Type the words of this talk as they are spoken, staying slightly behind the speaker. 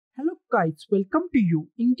guys, welcome to you.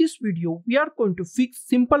 In this video, we are going to fix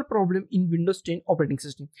simple problem in Windows 10 operating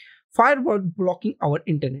system. Firewall blocking our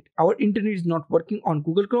internet. Our internet is not working on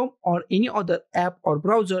Google Chrome or any other app or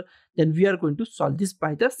browser. Then we are going to solve this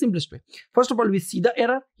by the simplest way. First of all, we see the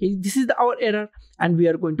error. This is our error and we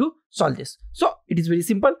are going to solve this. So it is very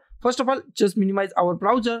simple. First of all, just minimize our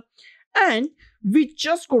browser and we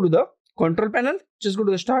just go to the control panel. Just go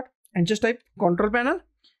to the start and just type control panel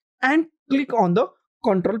and click on the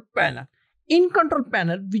control panel. In control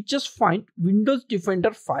panel, we just find Windows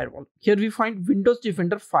Defender Firewall. Here we find Windows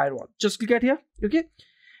Defender Firewall. Just click at here, okay?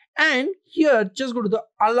 And here, just go to the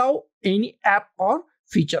allow any app or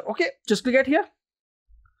feature, okay? Just click at here.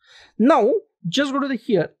 Now, just go to the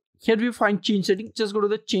here. Here we find change settings. Just go to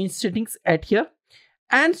the change settings at here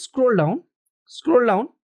and scroll down,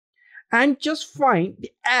 and just find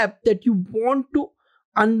the app that you want to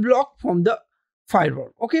unblock from the firewall.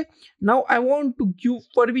 Okay, now I want to give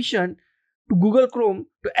permission to Google Chrome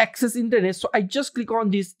to access internet, so I just click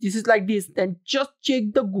on this. This is like this. Then just check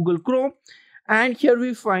the Google Chrome and here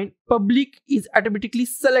we find public is automatically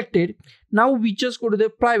selected. Now we just go to the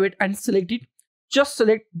private and select it. Just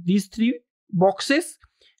select these three boxes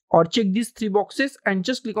or check these three boxes and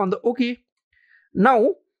just click on the OK.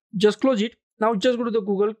 Now just close it. Now just go to the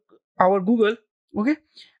Google, okay,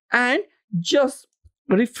 and just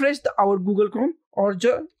refresh our Google Chrome or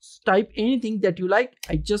just type anything that you like.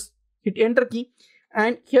 I just hit enter key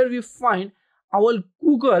and here we find our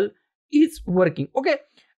Google is working, okay,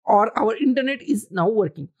 or our internet is now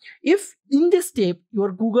working. If in this step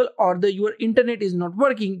your Google or your internet is not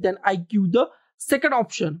working, then I give the second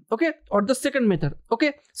option, okay, or the second method.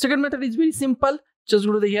 Okay, second method is very simple. Just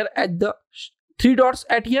go to the here at the three dots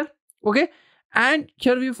at here, okay, and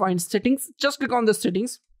here we find settings. Just click on the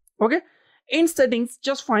settings, okay. In settings,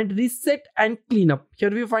 just find reset and cleanup. Here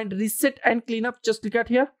we find reset and cleanup. Just click at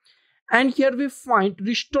here and here we find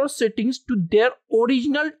restore settings to their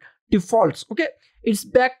original defaults. Okay, it's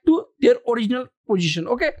back to their original position.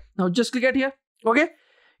 Okay, now just click at here. Okay,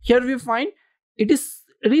 here we find it is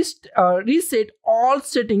reset all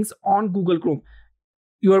settings on Google Chrome.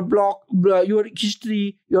 Your block, your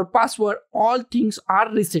history, your password, all things are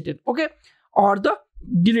resetted, okay, or the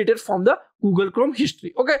deleted from the Google Chrome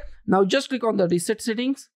history. Okay, now just click on the reset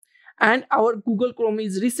settings and our Google Chrome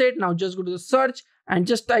is reset. Now just go to the search and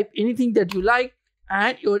just type anything that you like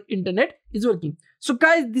and your internet is working. So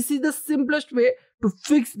guys, this is the simplest way to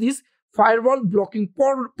fix this firewall blocking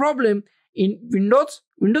problem in Windows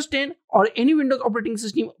 10 or any Windows operating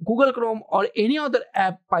system, Google Chrome or any other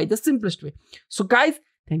app by the simplest way. So guys,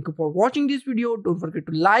 thank you for watching this video. Don't forget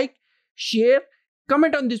to like, share,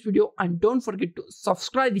 comment on this video and don't forget to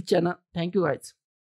subscribe the channel. Thank you guys.